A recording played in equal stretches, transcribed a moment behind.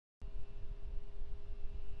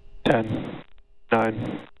10,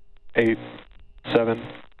 9, 8, 7,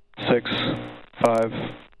 6, 5,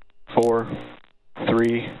 4,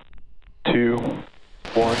 3, 2,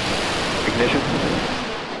 1. Ignition.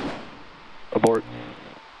 Abort.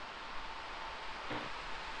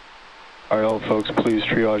 Alright, all folks, please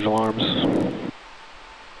triage alarms.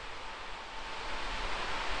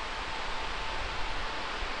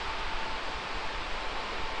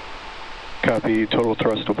 Copy, total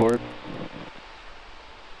thrust abort.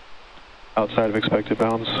 Outside of expected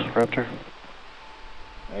bounds, Raptor.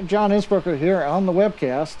 John Innsbrucker here on the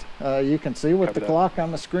webcast. You can see with Copy the that. clock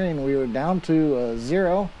on the screen, we were down to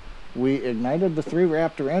 0. We ignited the 3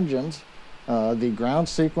 Raptor engines. The ground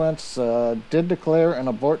sequence did declare an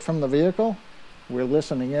abort from the vehicle. We're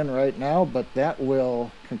listening in right now, but that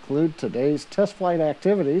will conclude today's test flight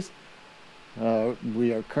activities.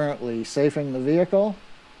 We are currently safing the vehicle.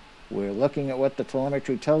 We're looking at what the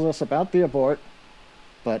telemetry tells us about the abort,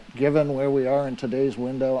 but given where we are in today's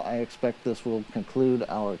window, I expect this will conclude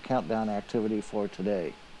our countdown activity for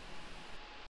today.